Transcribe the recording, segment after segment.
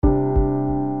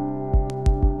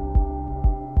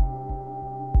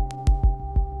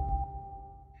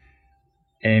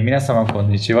皆様こん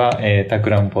にちは、タ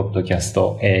クラムポッドキャス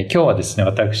ト、今日はですね、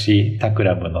私タク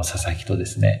ラムの佐々木とで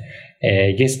すね、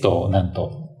ゲストをなん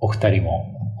とお二人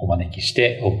もお招きし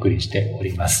てお送りしてお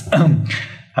ります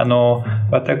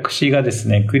私がです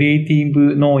ね、クリエイティ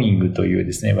ブノーイングという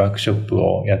ですね、ワークショップ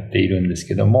をやっているんです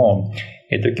けども、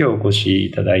今日お越し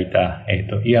いただいた、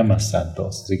岩松さん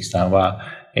と鈴木さんは、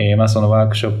そのワー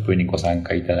クショップにご参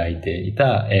加いただいてい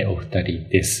た、お二人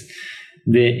です。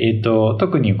で、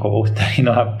特にお二人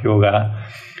の発表が、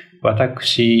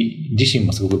私自身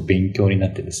もすごく勉強にな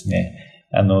ってですね、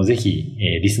ぜひ、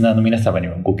リスナーの皆様に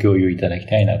もご共有いただき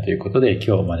たいなということで、今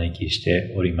日お招きし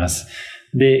ております。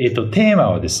で、テーマ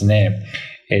はですね、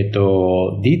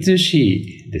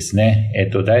D2C ですね。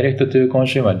ダイレクトトゥーコン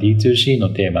シューマー D2C の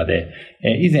テーマで、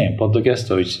以前、ポッドキャス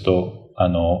トを一度、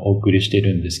お送りしてい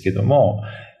るんですけども、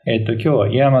今日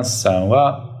は岩松さん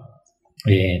は、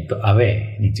アウ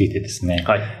ェイについてですね、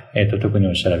はい、特に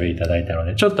お調べいただいたの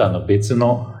で、ちょっと別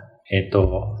の、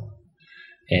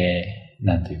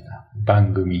なんというか、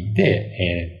番組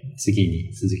で、次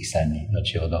に鈴木さんに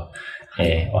後ほど、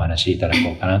お話しいただこ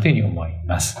うかなというふうに思い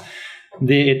ます。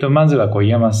で、まずは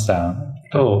岩松さん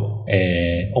と、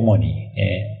主に、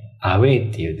アウェイ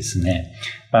っていうですね、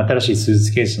新しいスー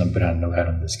ツケースのブランドがあ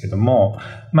るんですけども、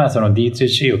その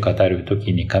D2C を語ると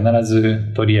きに必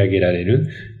ず取り上げられる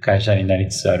会社になり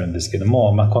つつあるんですけど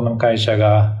も、この会社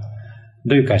が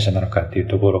どういう会社なのかっていう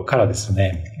ところからです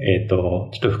ね、ち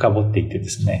ょっと深掘っていってで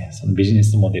すね、そのビジネ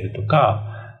スモデルと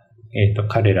か、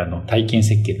彼らの体験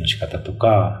設計の仕方と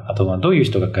か、あとはどういう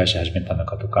人が会社を始めたの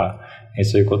かとか、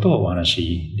そういうことをお話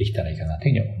しできたらいいかなと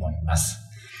いうふうに思います。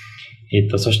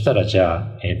そしたらじゃ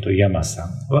あ、岩松さん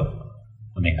は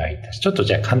お願いいたします。ちょっと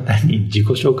じゃあ簡単に自己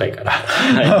紹介から、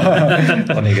は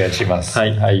い、お願いします。は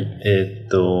い。はい、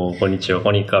こんにちは。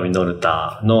コニカミノル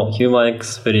タのヒューマンエク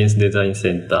スペリエンスデザイン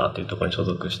センターというところに所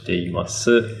属していま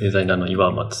す。デザイナーの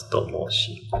岩松と申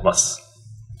します。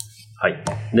はい。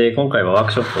で、今回はワー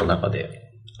クショップの中で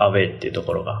アウェイっていうと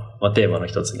ころが、テーマの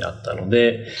一つにあったの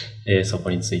で、そこ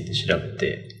について調べ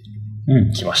て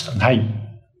きました。はい。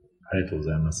ありがとうご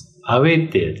ざいます。アウェイっ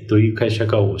てどういう会社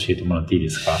かを教えてもらっていいで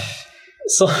すか？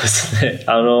そうですね。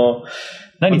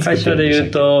会社で言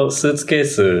うと、スーツケー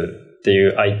スってい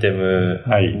うアイテム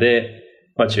で、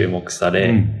注目され、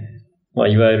いわ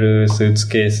ゆるスーツ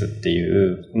ケースってい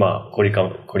う、凝り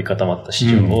固まった市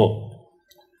場を、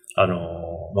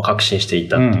革新してい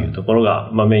たっていうところが、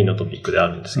メインのトピックであ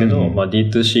るんですけど、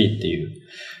D2C っていう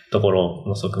ところ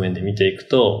の側面で見ていく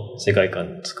と、世界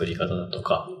観の作り方だと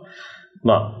か、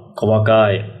細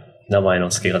かい名前の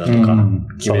付け方とか、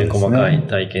きめ細かい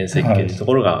体験設計というと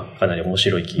ころがかなり面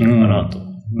白い企業かなと。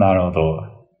なるほど。思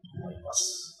いま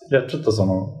す。じゃあちょっと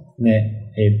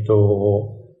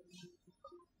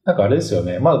なんかあれですよ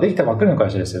ね。まだできたばっかりの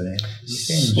会社ですよね。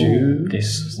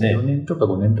2014年とか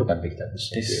5年とかにできたんで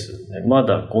すね。ですね。ま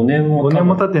だ5年も経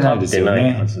ってないですよ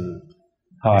ね。はず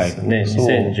です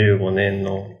ね。2015年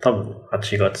の多分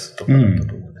8月とかだった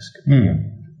と思うんですけど。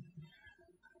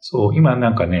そう、今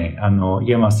なんかね、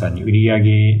岩松さんに売り上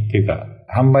げっていうか、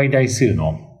販売台数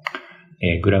の、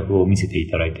グラフを見せてい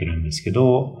ただいてるんですけ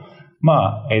ど、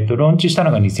ローンチしたの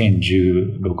が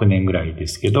2016年ぐらいで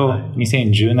すけど、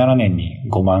2017年に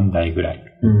5万台ぐらい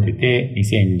出て、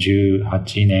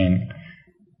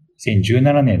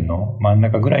2017年の真ん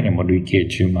中ぐらいにも累計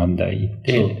10万台いっ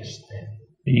て、そうですね。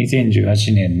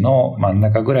2018年の真ん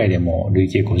中ぐらいでも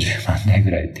累計50万台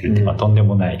ぐらい売ってるって、とんで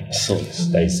もない台数を売ってる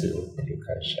会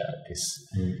社です。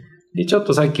で、ちょっ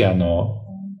とさっきアウェ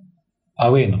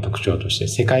イの特徴として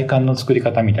世界観の作り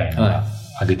方みたいなのが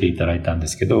挙げていただいたんで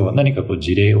すけど、何か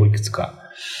事例をいくつか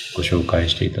ご紹介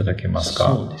していただけます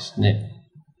か？そうですね。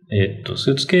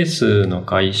スーツケースの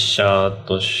会社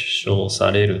と称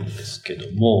されるんですけ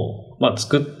ども、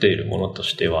作っているものと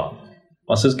しては、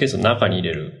スーツケースの中に入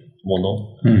れるもの、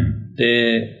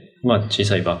で、小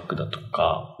さいバッグだと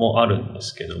かもあるんで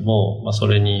すけども、そ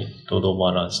れにとど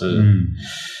まらず、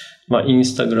イン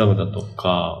スタグラムだと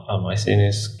か、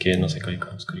SNS 系の世界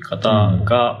観の作り方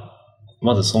が、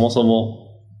まずそもそ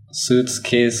もスーツ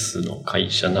ケースの会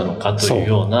社なのかという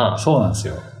ような、そうなんです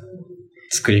よ。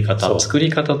作り方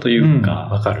というか、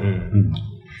わかる。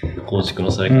構築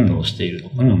のされ方をしているの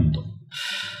かなと。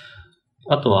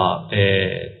あとは、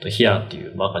ヒアってい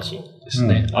うマガジンです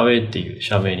ね。アウェイっていう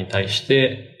社名に対し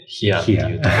て、ヒアっていう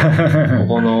ところ、こ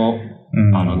この、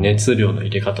熱量の入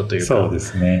れ方というか、そうで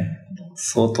すね。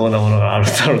相当なものがあるん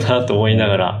だろうなと思いな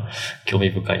がら、興味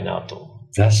深いなと。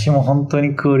雑誌も本当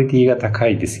にクオリティが高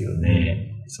いですよね。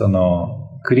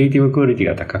クリエイティブクオリティ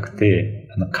が高くて、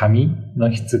紙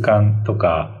の質感と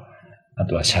か、あ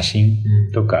とは写真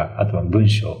とか、あとは文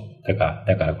章だか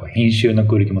らこう編集の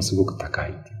クオリティもすごく高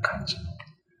いっていう感じの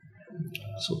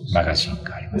マガジン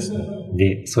がありますね。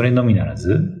で、それのみなら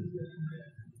ず、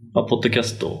ポッドキャ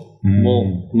スト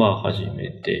も、始め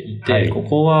ていて、こ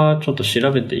こはちょっと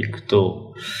調べていく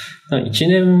と、1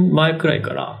年前くらい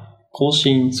から更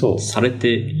新され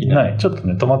ていない。ちょっと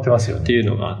ね、止まってますよね。っていう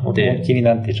のがあって。気に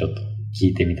なってちょっと聞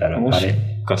いてみたら、もし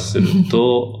かする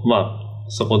と、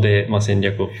そこで戦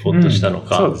略をピボットしたの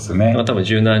か、そうですね。多分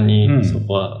柔軟にそ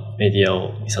こはメディア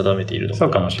を見定めているのかな、そ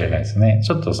うかもしれないですね。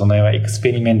ちょっとその辺はエクスペ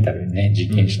リメンタルにね、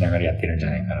実験しながらやってるんじゃ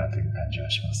ないかなという感じは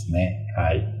しますね。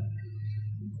はい。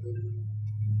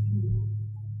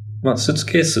スーツ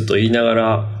ケースと言いなが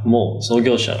ら、もう創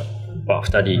業者は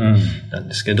2人なん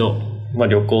ですけど、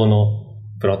旅行の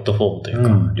プラットフォームという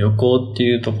か、旅行って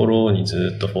いうところに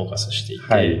ずっとフォーカスしていて、フ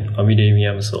ァミリーミ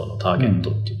アム層のターゲット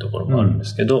っていうところもあるんで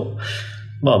すけど、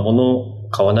物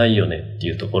買わないよねって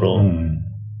いうところ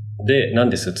で、なん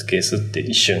でスーツケースって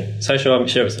一瞬、最初は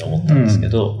調べて思ったんですけ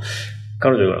ど、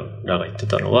彼女らが言って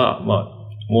たのは、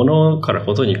物から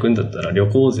ことに行くんだったら旅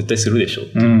行を絶対するでしょっ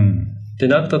て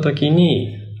なった時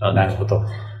に、なるほど。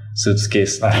スーツケー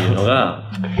スっていうの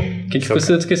が、結局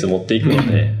スーツケース持っていくの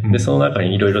で、で、その中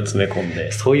にいろいろ詰め込ん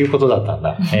で。そういうことだったん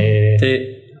だ。っ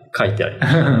て書いてありま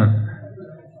し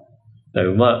た。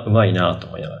うまいなと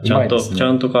思いながら、ち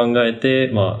ゃんと考え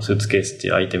て、スーツケースってい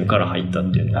うアイテムから入った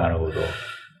っていうのが、なるほど。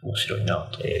面白いな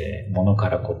と。物か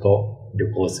らこと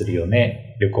旅行するよ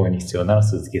ね。旅行に必要な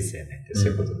スーツケースだよねって、そ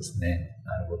ういうことですね。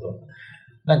なるほど。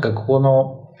なんかここ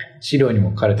の資料に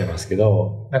も書かれてますけ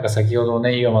ど、なんか先ほど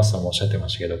ね、岩松さんもおっしゃってま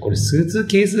したけど、これスーツ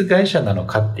ケース会社なの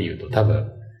かっていうと多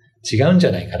分違うんじ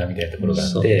ゃないかなみたいなところがあ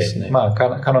って、ね、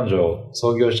彼女、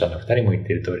創業者の2人も言っ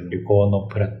てる通り旅行の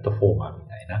プラットフォーマーみ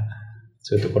たいな、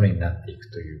そういうところになっていく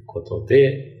ということ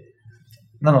で、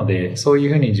なのでそうい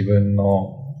うふうに自分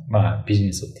のビジ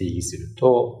ネスを定義する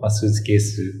と、スーツケー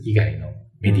ス以外の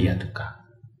メディアとか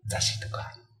雑誌と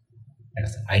か、なん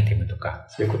かアイテムとか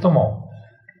そういうことも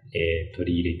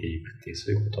取り入れていくっていう、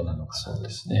そういうことなのかなと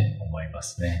思いま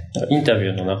すね。インタビ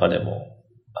ューの中でも、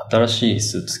新しい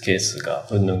スーツケースが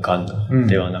うんぬんかんぬん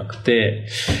ではなくて、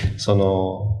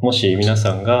もし皆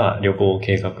さんが旅行を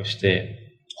計画して、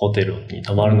ホテルに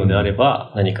泊まるのであれ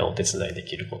ば、何かお手伝いで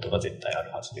きることが絶対あ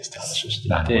るはずですって話をしていて、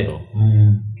なるほど。っ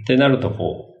てなると、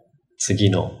次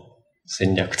の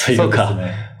戦略というか、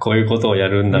こういうことをや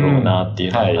るんだろうなってい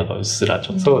うのが、なんかうっすらち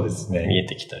ょっと見え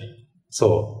てきたり。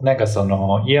なんか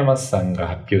岩松さんが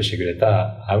発表してくれ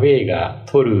たアウェイが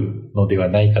取るのでは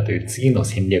ないかという次の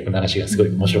戦略の話がすごい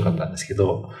面白かったんですけ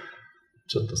ど、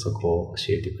ちょっとそこを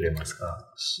教えてくれますか？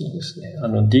そうですね。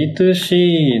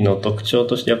D2C の特徴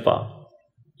としてやっぱ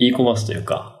e コマースという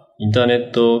か、インターネ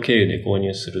ット経由で購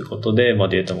入することで、デ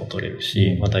ータも取れる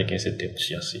し、体験設定も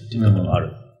しやすいっていうのがある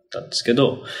んですけ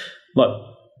ど、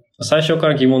最初か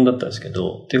ら疑問だったんですけ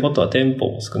ど、っていうことは店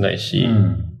舗も少ないし、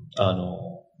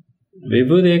ウェ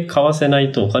ブで買わせな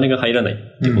いとお金が入らないっ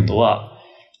てことは、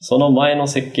その前の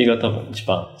設計が多分一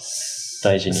番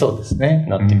大事に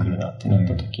なってくるなってなっ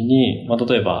た時に、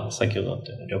例えば先ほど言っ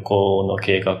たように旅行の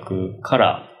計画か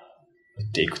ら売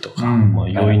っていくとか、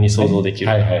容易に想像できる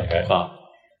とか。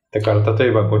だから例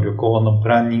えば旅行のプ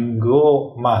ランニング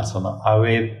を、アウ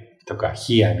ェイとか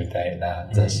ヒアみたいな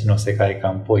雑誌の世界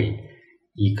観っぽい、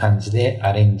いい感じで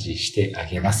アレンジしてあ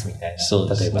げますみたいな。そう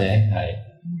ですね。例えばね。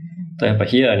やっぱ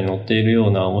ヒアに載っているよ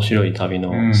うな面白い旅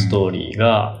のストーリー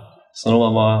が、その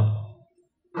まま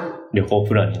旅行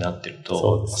プランになってる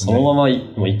と、そのまま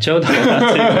もう行っちゃうだろうな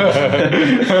っ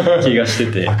ていう気が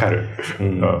してて。わかる。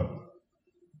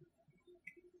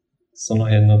その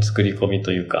辺の作り込み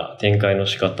というか、展開の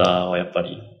仕方はやっぱ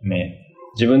りね、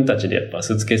自分たちでやっぱ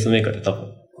スーツケースメーカーって多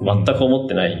分全く思っ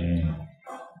てない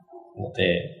の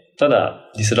で、ただ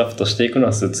ディスラプトしていくの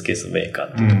はスーツケースメーカ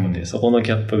ーっていうところで、そこの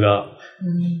ギャップが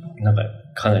なんか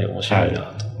かなり面白い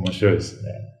なと、面白いです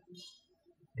ね。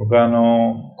僕は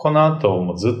この後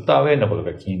もずっとアウェイのこと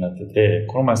が気になってて、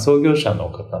この前創業者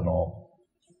の方の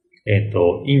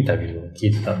インタビューを聞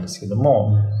いてたんですけど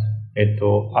も、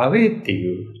アウェイって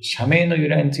いう社名の由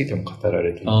来についても語ら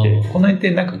れていて、この辺って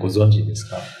なんかご存知です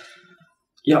か？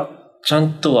いや、ちゃ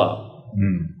んとは、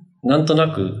なんと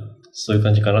なくそういう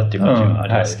感じかなっていう感じがあ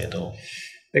りますけど。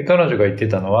で、彼女が言って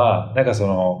たのは、なんか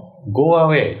go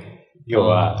away。要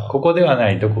は、ここではな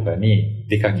いどこかに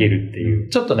出かけるっていう、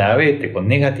ちょっとね、アウェイって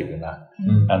ネガティブな、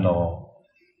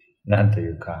なんとい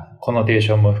うか、コノテー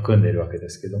ションも含んでいるわけで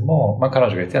すけども、彼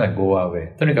女が言ってたのは go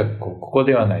away。とにかくここ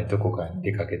ではないどこかに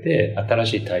出かけて、新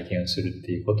しい体験をするっ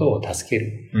ていうことを助け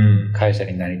る会社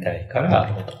になりたいか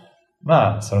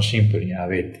ら、そのシンプルにア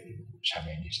ウェイっていう社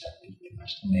名にしたって言ってま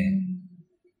したね。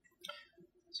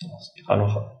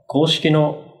公式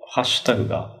のハッシュタグ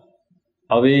が、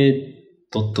アウェイ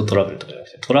.travel とかじゃな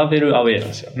くて、トラベルアウェイなん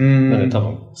ですよ。なので多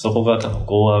分、そこが多分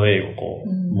Go Away をこ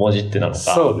う、文字ってなのか。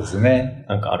そうですね。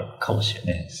なんかあるかもしれ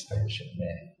ない。そうでしょう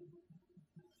ね。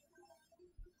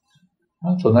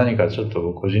あと何かちょっ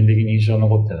と個人的に印象に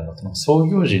残ってるのが、その創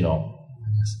業時の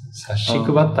冊子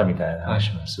配ったみたいな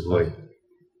話もすごい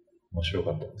面白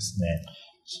かったですね。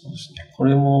そうですね。こ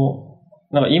れも、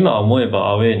なんか今思えば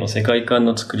アウェイの世界観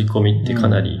の作り込みってか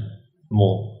なり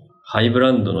もうハイブ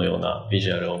ランドのようなビ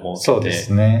ジュアルを設けて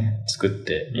作っ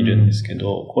ているんですけ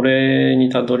ど、これ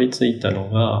にたどり着いたの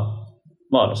が、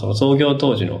まあその創業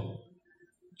当時の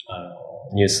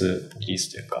ニュースリリー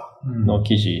スというかの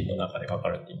記事の中で書か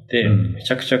れていて、め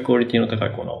ちゃくちゃクオリティの高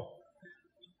いこの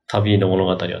旅の物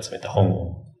語を集めた本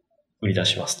を売り出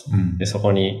しますと。で、そ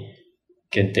こに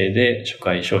限定で初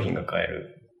回商品が買え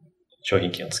る商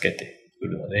品券をつけて売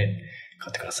るので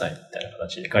買ってくださいみたいな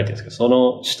形で書いてるんですけど、そ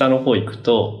の下の方行く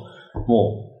と、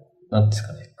もう、なんです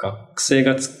かね、学生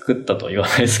が作ったとは言わ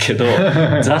ないですけど、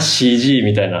ザ・ CG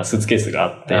みたいなスーツケースが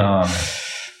あって、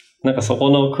なんかそこ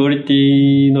のクオリテ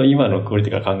ィの今のクオリテ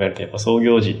ィから考えるとやっぱ創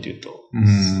業時っていうと、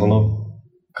その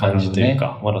感じという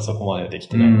か、まだそこまででき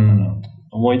てないのかなと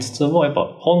思いつつも、やっぱ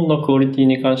本のクオリティ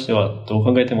に関してはどう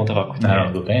考えても高くて。なる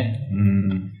ほどね。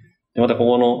でまたこ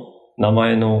この名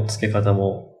前の付け方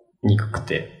も憎く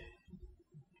て、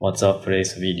What's a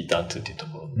place we return to っていうと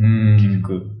ころ。結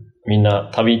局、みんな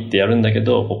旅ってやるんだけ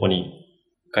ど、ここに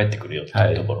帰ってくるよって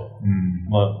いうところ。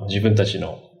まあ自分たち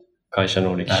の会社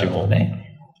の歴史も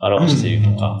表している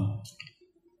とか、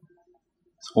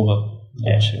そこが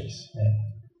面白いですね。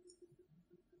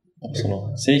そ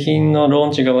の製品のロー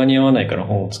ンチが間に合わないから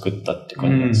本を作ったっていう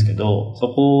感じなんですけど、そ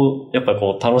こをやっぱ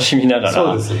こう楽しみなが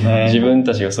ら、自分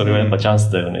たちがそれはやっぱチャン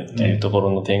スだよねっていうとこ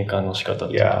ろの転換の仕方っ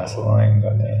ていうのは、その辺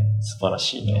がね、素晴ら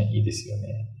しいね。いいですよ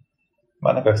ね。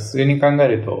まあなんか普通に考え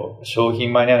ると、商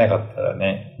品間に合わなかったら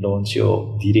ね、ローンチ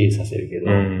をディレイさせるけ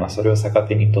ど、まあそれを逆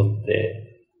手にとっ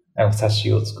て、なんか冊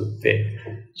子を作って、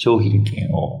商品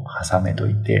券を挟めと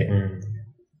いて、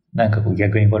なんかこう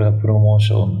逆にこれがプロモー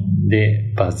ション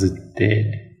でバズっ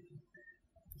て、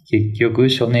結局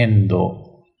初年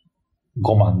度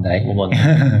5万台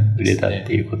売れたっ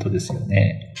ていうことですよ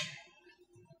ね。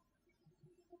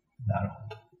なるほ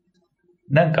ど。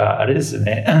なんかあれです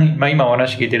ね、まあ今お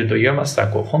話聞いてると岩松さ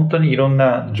んこう本当にいろん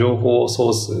な情報ソ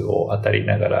ースを当たり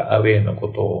ながらアウェイのこ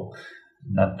とを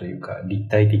なんというか立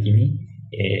体的に、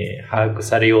把握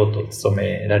されようと努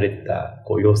められた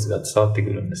こう様子が伝わってく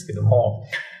るんですけども、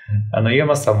岩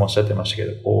松さんもおっしゃってましたけ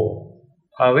ど、こ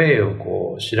うアウェイを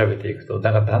こう調べていくと、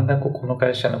なんかだんだんこの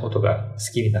会社のことが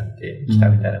好きになってきた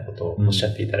みたいなことをおっしゃ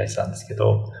っていただいてたんですけ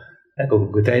ど、なんか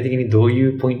具体的にどう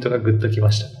いうポイントがグッとき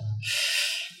ましたか？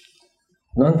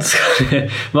なんですかね。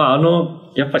まあ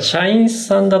やっぱり社員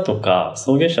さんだとか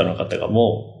創業者の方が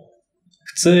もう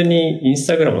普通にインス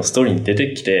タグラムのストーリーに出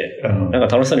てきて、なんか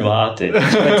楽しそうにわーって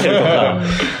喋ってるとか、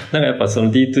なんかやっぱそ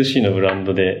の D2C のブラン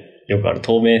ドでよくある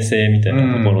透明性みたい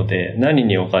なところで、何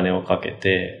にお金をかけ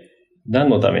て、何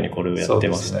のためにこれをやって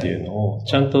ますっていうのを、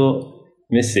ちゃんと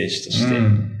メッセージとして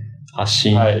発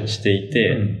信してい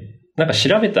て、なんか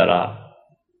調べたら、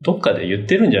どっかで言っ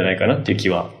てるんじゃないかなっていう気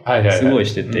はすごい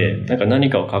してて、なんか何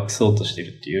かを隠そうとしてる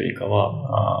っていうよりか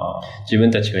は、自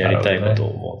分たちがやりたいこと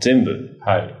をもう全部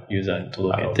ユーザーに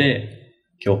届けて、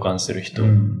共感する人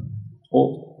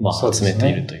をまあ集めて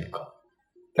いるというか。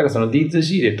だからその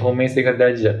D2C で透明性が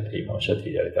大事だって今おっしゃって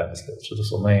いただいたんですけど、ちょっと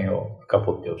その辺を深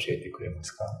掘って教えてくれま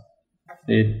すか？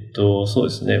そうで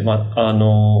すね。まあ、ウ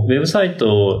ェブサイ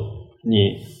ト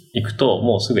に行くと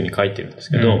もうすぐに書いてるんです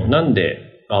けど、なんで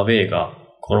アウェイが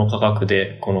この価格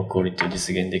でこのクオリティを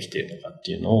実現できているのかっ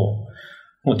ていうのを、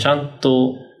もうちゃん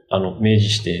と、明示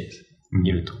して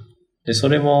いると。で、そ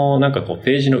れもなんかこう、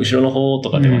ページの後ろの方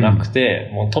とかではなくて、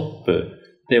もうトップ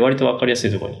で割とわかりやす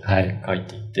いところに書い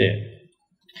ていて、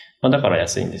まあ、だから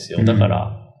安いんですよ。だか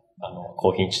ら、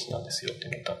高品質なんですよってい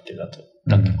うのを歌ってだと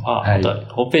か、あとは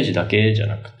ホームページだけじゃ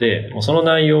なくて、もうその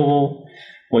内容を、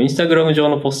もうインスタグラム上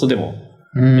のポストでも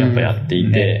やっぱやって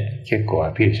いて、結構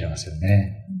アピールしますよ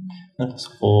ね。なんか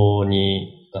そこ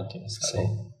に、なんていうんですかね。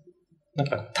なん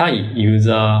か対ユー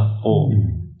ザーを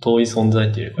遠い存在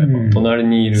っていうか、やっぱ隣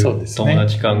にいる友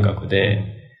達感覚で、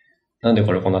なんで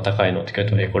これこんな高いのって聞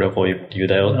いて、これはこういう理由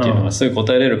だよっていうのがすぐ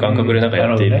答えれる感覚でなんか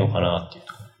やっているのかなっていう。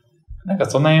なんか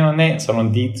その辺はね、そ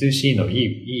の D2C の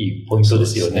いいポイントで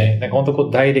すよね。なんか本当こ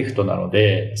うダイレクトなの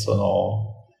で、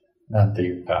なんて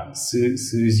いうか、数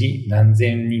字、何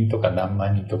千人とか何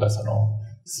万人とか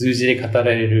数字で語ら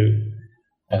れる、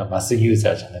なんかマスユー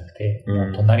ザーじゃなくて、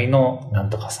隣のなん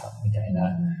とかさんみたい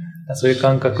な、そういう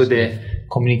感覚で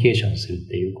コミュニケーションするっ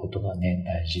ていうことがね、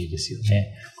大事ですよ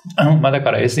ね。だ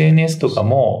から SNS とか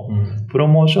も、プロ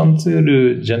モーションツー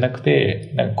ルじゃなく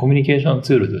て、なんかコミュニケーション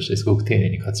ツールとしてすごく丁寧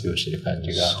に活用してる感じ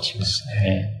がします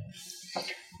ね。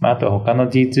あとは他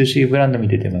の D2C ブランド見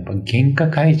てても、やっぱ原価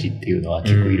開示っていうのは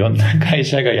結構いろんな会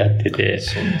社がやってて、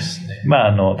そうですね。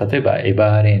例えばエ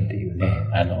バーレーンっていうね、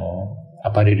ア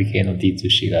パレル系の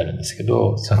D2C があるんですけ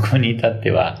ど、そこに至っ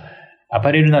ては、ア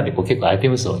パレルなんで結構アイテ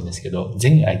ム数多いんですけど、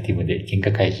全アイテムで原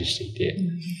価開示していて、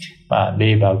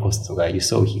レーバーコストが、輸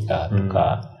送費がと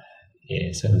か、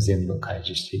そういうの全部開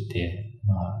示していて、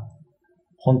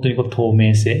本当に透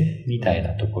明性みたい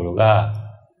なところが、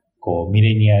ミ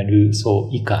レニアル層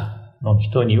以下の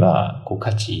人には、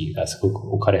価値がすご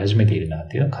く置かれ始めているなっ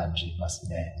ていうのを感じます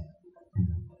ね。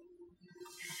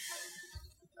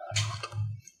なる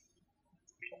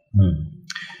ほど。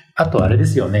あとあれで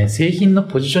すよね、製品の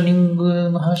ポジショニング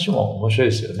の話も面白い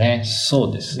ですよね。そ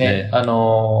うですね。ス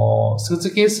ー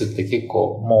ツケースって結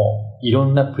構もういろ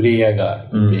んなプレイヤーがい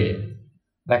て、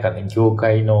なんかね、業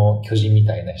界の巨人み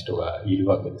たいな人がいる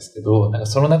わけですけど、なんか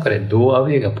その中でどうアウ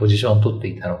ェイがポジションを取って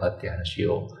いたのかっていう話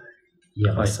を、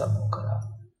山下さんの方から。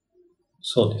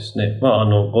そうですね。ご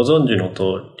存知の通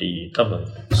り、多分、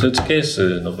スーツケー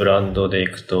スのブランドでい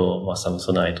くと、サム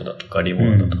ソナイトだとか、リモ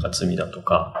ンドとか、ツミだと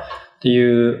か、って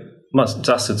いう、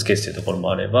ザ・スーツケースっていうところ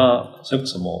もあれば、それこ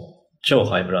そもう、超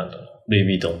ハイブランドの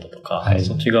ルイ・ヴィトンだとか、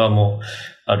そっち側も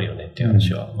あるよねっていう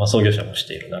話は、創業者もし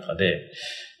ている中で、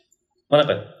なん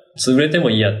か、潰れて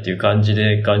もいいやっていう感じ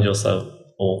で頑丈さを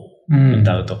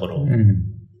歌うところ、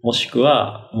もしく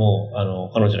は、も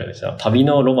う、彼女らが言ってた旅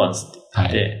のロマンスって言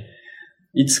って、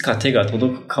いつか手が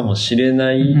届くかもしれ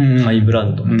ないハイブラ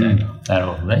ンドみたいな、なる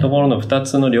ほどね。ところの二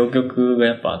つの両極が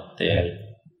やっぱあって、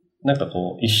なんか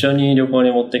一緒に旅行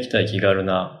に持ってきたい気軽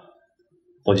な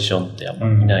ポジションってやっぱい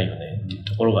ないよねっていう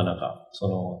ところがなんか、そ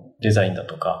のデザインだ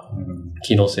とか、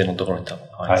機能性のところに多分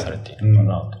反映されているのか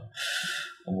なと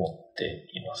思って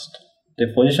いますと。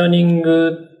で、ポジショニン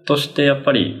グとしてやっ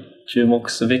ぱり注目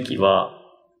すべきは、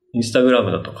インスタグラ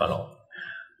ムだとかの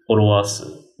フォロワー数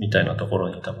みたいなとこ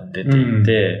ろに多分出てい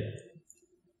て、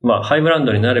ハイブラン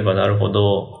ドになればなるほ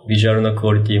ど、ビジュアルのク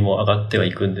オリティも上がっては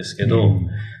いくんですけど、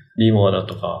リモアだ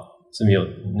とか、罪を抜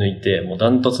いて、もうダ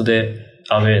ントツで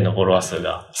アウェイのフォロワー数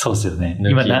が。そうですよね。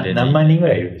今何万人ぐ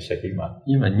らいいるんでしたっけ、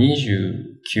今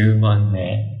29万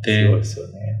ね。で、すごいですよ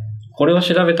ね。これを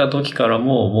調べた時から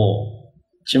も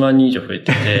う1万人以上増え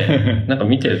てて、なんか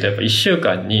見てるとやっぱ1週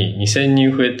間に2000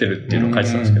人増えてるっていうのを書い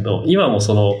てたんですけど、今も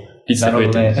その率が増え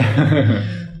てるんですよ。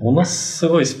ものす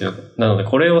ごいスピード。なので、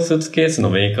これをスーツケースの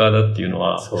メーカーだっていうの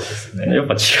は、そうですね。やっ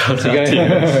ぱ違うなって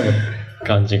いう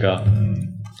感じが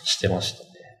してましたね。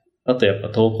あとやっぱ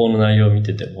投稿の内容を見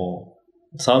てても、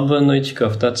3分の1か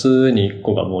2つに1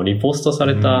個がもうリポストさ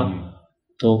れた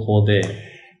投稿で。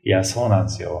いや、そうなんで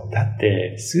すよ。だっ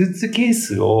て、スーツケー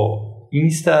スをイ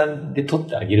ンスタで撮っ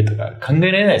てあげるとか考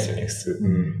えられないですよね、普通。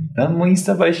何もインス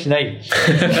タ映えしない。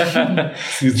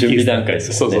準備段階で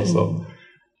すよね。そう。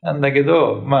なんだけ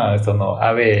ど、その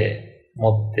アウェイ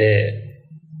持って、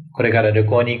これから旅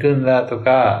行に行くんだと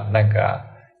か、なんか、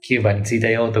キューバに着いた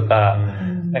よとか、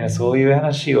なんかそういう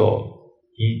話を、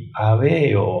アウェ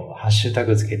イをハッシュタ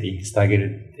グつけてインスタ上げ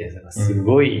るって、す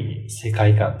ごい世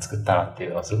界観作ったなってい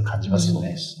うのはすごく感じますよね。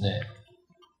そうですね。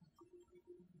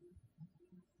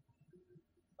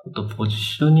あと、ポジ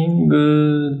ショニン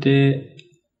グで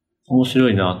面白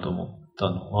いなと思っ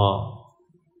たのは、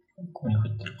ここに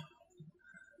入ってる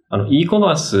かな。e コ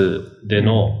マースで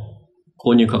の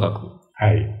購入価格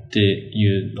って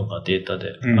いうのがデータで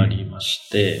ありまし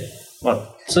て、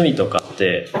罪とかっ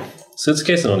て、スーツ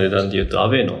ケースの値段で言うとア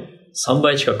ウェイの3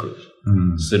倍近く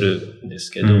するんで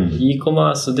すけど、e コ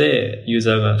マースでユー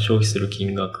ザーが消費する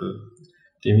金額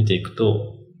で見ていく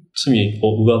と、罪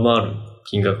を上回る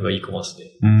金額が e コマースで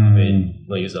アウェイ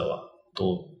のユーザーは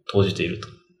投じていると。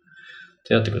っ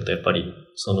てなってくると、やっぱり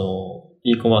その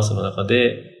e コマースの中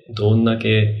でどんだけ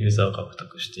ユーザーを獲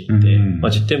得していて、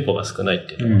実店舗が少ないっ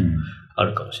ていうのはあ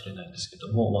るかもしれないんですけ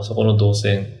ども、そこの動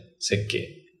線設計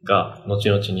が後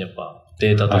々にやっぱ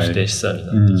データとして資産に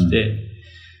なってきて、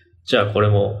じゃあこれ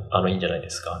もいいんじゃないで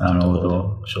すかっていうとこ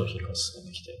ろで商品が進ん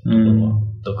できて、ところは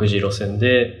独自路線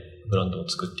でブランドを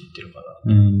作っていってるか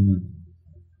な。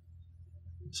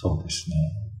そうですね。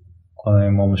この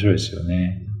辺も面白いですよ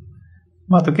ね。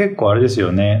あと結構あれです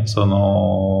よね、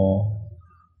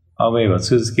アウェイは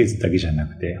スーツケースだけじゃな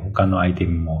くて他のアイテ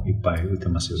ムもいっぱい売って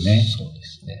ますよね。そうで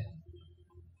すね。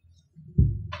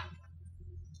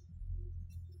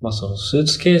そのスー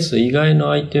ツケース以外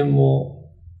のアイテム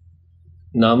も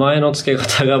名前の付け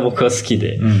方が僕は好き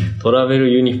で、トラベ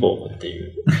ルユニフォームってい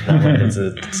う名前で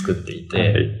ずっと作ってい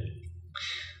て、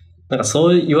なんか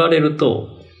そう言われると、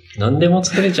何でも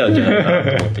作れちゃうんじゃないか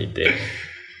なと思っていて、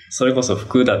それこそ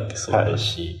服だってそうだ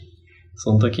し、はい、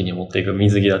その時に持っていく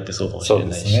水着だってそうかもしれな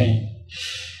いし、ね、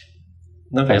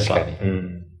なんかやっぱ、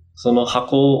その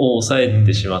箱を抑え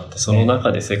てしまって、その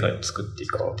中で世界を作ってい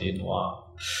くっていうのは、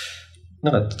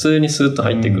なんか普通にスーッと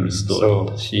入ってくるストーリ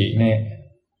ーだし、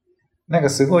なんか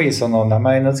すごいその名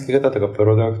前の付け方とかプ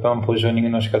ロダクトのポジショニング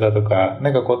の仕方とか、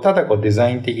なんかこうただこうデザ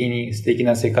イン的に素敵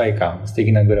な世界観、素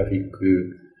敵なグラフィッ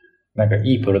ク、なんか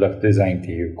いいプロダクトデザインっ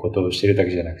ていうことをしてるだ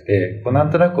けじゃなくて、こうなん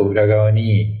となく裏側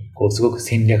にこうすごく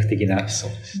戦略的な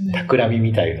企み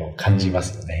みたいのを感じま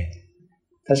すよね。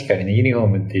確かにね、ユニフォー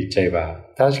ムって言っちゃえば、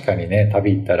確かにね、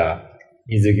旅行ったら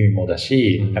水着もだ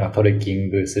し、なんかトレッキン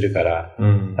グするから、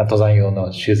登山用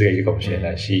のシューズがいるかもしれ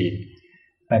ないし、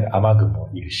なんか雨具も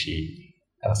いるし、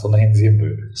なんかその辺全部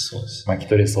巻き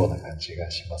取れそうな感じ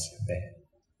がしますよね。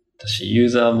私、ユー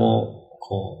ザーも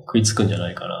こう食いつくんじゃ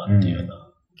ないかなっていうような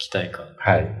期待感、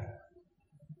はい、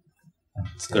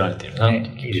作られてるな、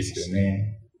ね、いいですよ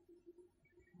ね。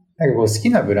なんかこう好き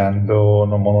なブランド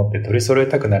のものって取り揃え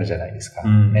たくなるじゃないですか。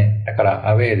ね、だから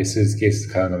アウェーでスーツケース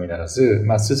買うのみならず、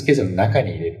まあスーツケースの中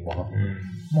に入れるもの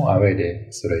もアウェー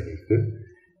で揃えていく。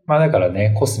まあだから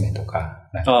ね、コスメとか、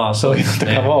そういうのと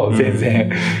かも全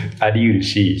然あり得る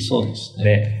し。そうです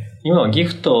ね。今はギ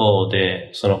フトで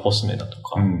そのコスメだと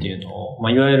かっていうのを、ま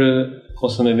あいわゆるコ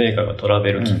スメメーカーがトラ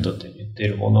ベルキットって言って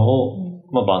るもの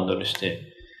を、まあバンドルして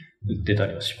売ってた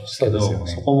りはしますけど、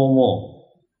そこももう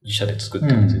自社で作っ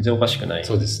ても全然おかしくない。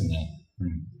そうですね。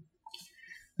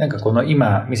なんかこの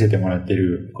今見せてもらって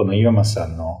るこの岩松さ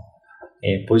んの、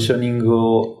ポジショニング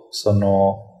を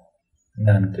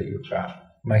なんというか、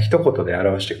まあ一言で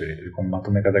表してくれてるこのま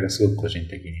とめ方がすごく個人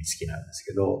的に好きなんです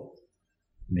けど、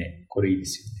ね、これいいで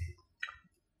すよね。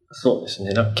そうです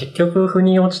ね。結局腑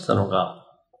に落ちたのが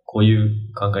こうい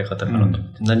う考え方かなと。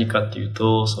何かっていう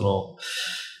と、その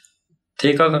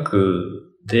低価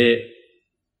格で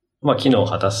まあ機能を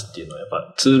果たすっていうのはやっ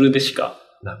ぱツールでしか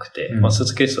なくて、まあスー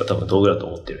ツケースは多分道具だと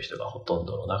思ってる人がほとん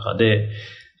どの中で、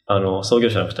創業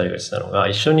者の2人が言ってたのが、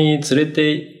一緒に連れ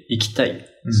て行きたい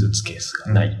スーツケース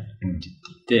がないって言って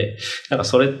いて、なんか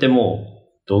それっても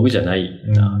う道具じゃない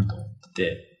なと思って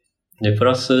て、で、プ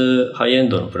ラスハイエン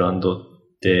ドのブランドっ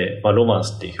て、まあロマン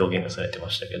スっていう表現がされてま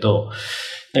したけど、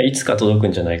いつか届く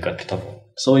んじゃないかって多分、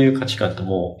そういう価値観と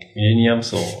もミレニアム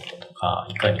層とか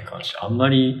以下に関してあんま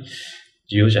り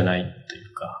重要じゃないとい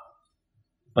うか、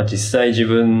まあ実際自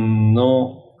分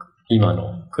の今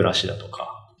の暮らしだとか、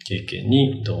経験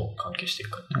にどう関係してい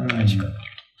くかっていうのが大事かなと。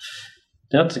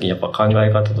で、あと次にやっぱ考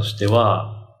え方として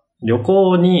は、旅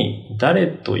行に誰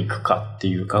と行くかって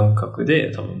いう感覚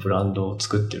で多分ブランドを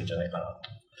作ってるんじゃないかなと、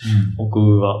僕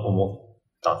は思っ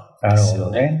たんですよ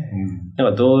ね。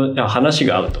なんか話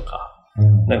が合うとか、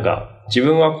なんか自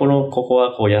分はここ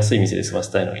はこう安い店で済ま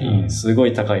せたいのに、すご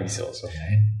い高い店を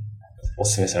お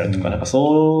勧めされるとか、なんか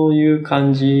そういう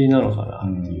感じなのか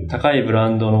なっていう。高いブラ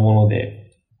ンドのもので、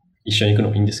一緒に行くの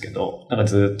もいいんですけど、なんか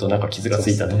ずっとなんか傷がつ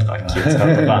いたとか、気を使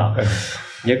うとか、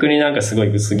逆になんかすご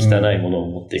い薄汚いものを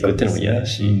持っていくっていうのも嫌だ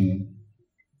し、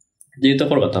っていうと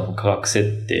ころが多分価格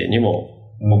設定に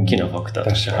も大きなファクター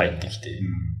として入ってきて、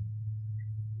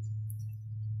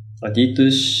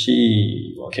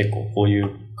D2C は結構こういう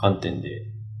観点で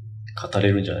語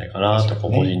れるんじゃないかなとか、個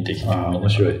人的に面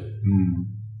白い。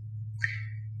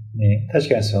ね、確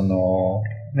かに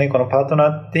ね、このパートナ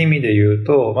ーって意味で言う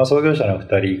と、まあ、創業者の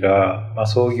2人が、まあ、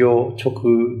創業直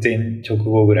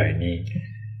後ぐらいに、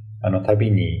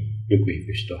旅によく行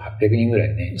く人800人ぐら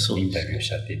いね、インタビューし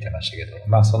たって言ってましたけど、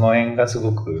まあ、その縁がす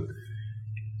ごく、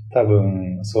多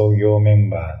分、創業メン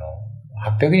バー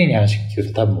の800人に話聞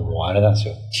くと多分もうあれなんです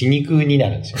よ。血肉にな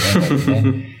るんですよ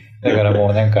ね。だから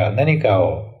もうなんか何か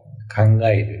を考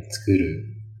える、作る、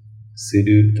す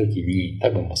るときに多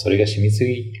分もうそれが染みつ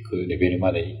いていくレベル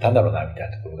までいったんだろうなみた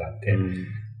いなところがあって、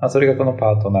まあ、それがこの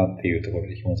パートナーっていうところ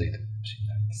で紐づいたかもしれ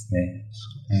ないですね。そ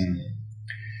うですね。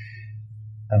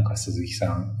なんか鈴木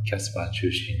さん、キャスパー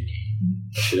中心に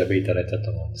お調べいただいたと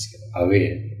思うんですけど、アウェ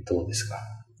イどうですか？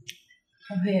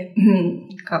アウェイ、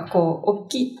大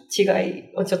きい違い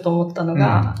をちょっと思ったの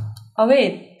が、アウェイ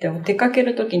って出かけ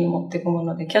るときに持っていくも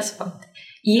ので、キャスパーって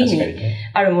家に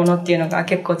あるものっていうのが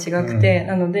結構違くて、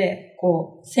なので、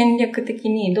戦略的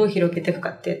にどう広げていく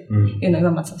かっていうのを今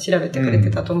松さん調べてくれ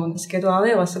てたと思うんですけど、アウ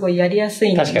ェイはすごいやりやす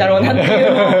いんだろうなって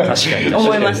いうのを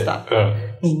思いました。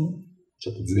ち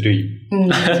ょっとずるい。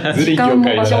時間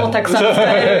も場所もたくさん使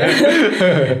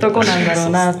えるとこなんだろ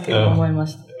うなって思いま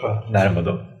した。なるほ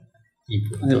ど。いい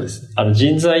ことですね。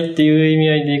人材っていう意味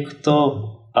合いでいく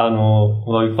と、ワ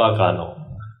ビパーカーの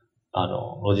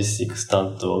ロジスティックス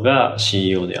担当が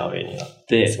CEO でアウェイになっ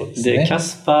て、そうですね、で、キャ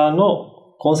スパーの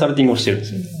コンサルティングをしてるんで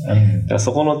すよ。だから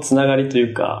そこのつながりと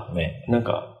いうか、なん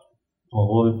か、ウ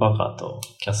ォールパーカーと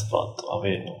キャスパーとアウ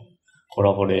ェイのコ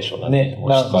ラボレーションなんで、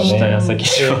なんかね、下矢先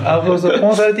そう、コ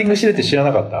ンサルティングしてるって知ら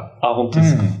なかった。本当で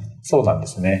すか、そうなんで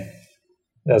すね。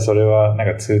だからそれはな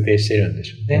んか通底してるんで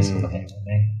しょうね、その辺はね。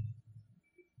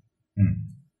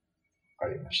わ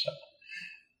かりました。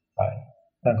はい。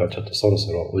なんかちょっとそろ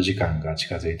そろお時間が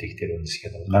近づいてきてるんですけ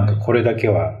ど、なんかこれだけ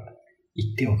は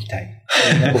言っておきたい。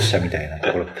残したみたいな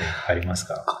ところってあります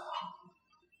か？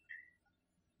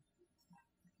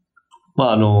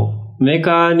メー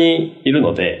カーにいる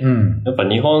ので、やっぱ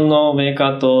日本のメー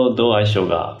カーとどう相性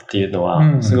がっていうの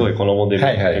は、すごいこのモデル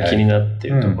が気になって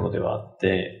いるところではあっ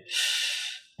て、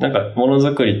なんかもの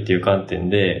づくりっていう観点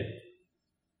で、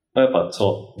やっぱ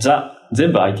そう、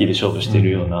全部 IT で勝負している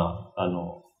ような、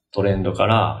トレンドか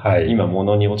ら、今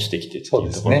物に落ちてきてってい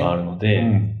うところがあるので、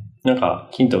なんか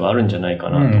ヒントがあるんじゃない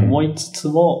かなと思いつつ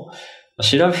も、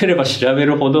調べれば調べ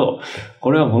るほど、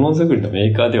これはものづくりの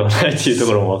メーカーではないっていうと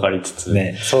ころも分かりつつ。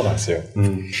ね、そうなんですよ。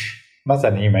ま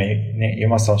さに今ね、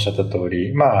山さんおっしゃった通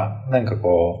り、なんか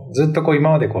ずっと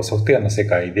今までソフトウェアの世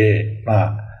界で、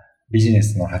ビジネ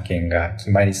スの派遣が決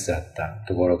まりつつあった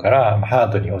ところから、ハ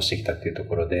ードに落ちてきたっていうと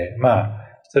ころで、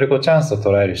それチャンスと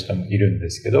捉える人もいるんで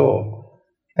すけど、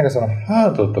なんかそのハ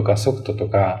ードとかソフトと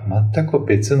か全く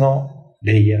別の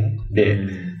レイヤーで、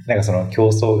なんかその競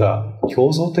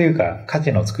争というか価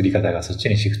値の作り方がそっち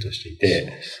にシフトしてい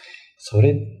て、そ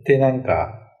れってなん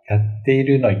かやってい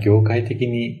るのは業界的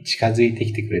に近づいて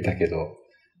きてくれたけど、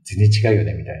全然違うよ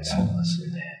ねみたいな。そうです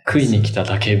よね。食いに来た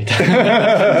だけみたい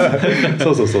な。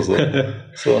そう。そ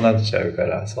うなっちゃうか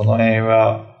ら、その辺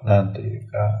は、なんという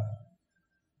か、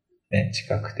ね、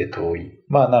近くて遠い。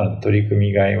なので取り組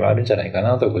みがいはあるんじゃないか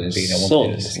なと個人的に思って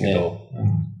るんですけど。はい、わ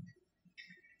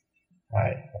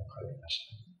かりまし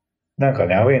た。なんか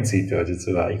ね、アウェイについては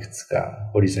実はいくつか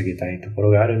掘り下げたいところ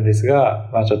があるんですが、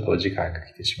ちょっとお時間が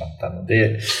来てしまったの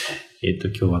で、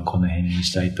今日はこの辺に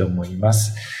したいと思いま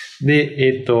す。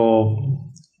で、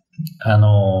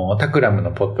タクラム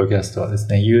のポッドキャストはです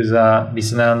ね、リスナ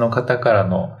ーの方から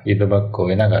のフィードバックを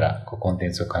得ながら、コンテ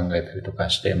ンツを考えたりとか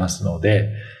してますの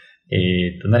で、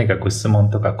何かご質問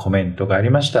とかコメントがあり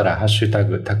ましたら、ハッシュタ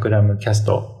グタクラムキャス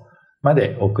トま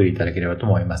でお送りいただければと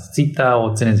思います。ツイッター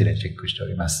を常々チェックしてお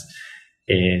ります。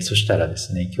そしたらで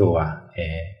すね、今日は、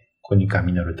コニカ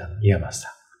ミノルタの岩松さ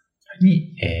ん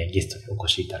に、ゲストでお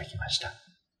越しいただきました。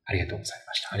ありがとうござい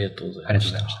ました。ありがとうございま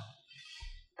した。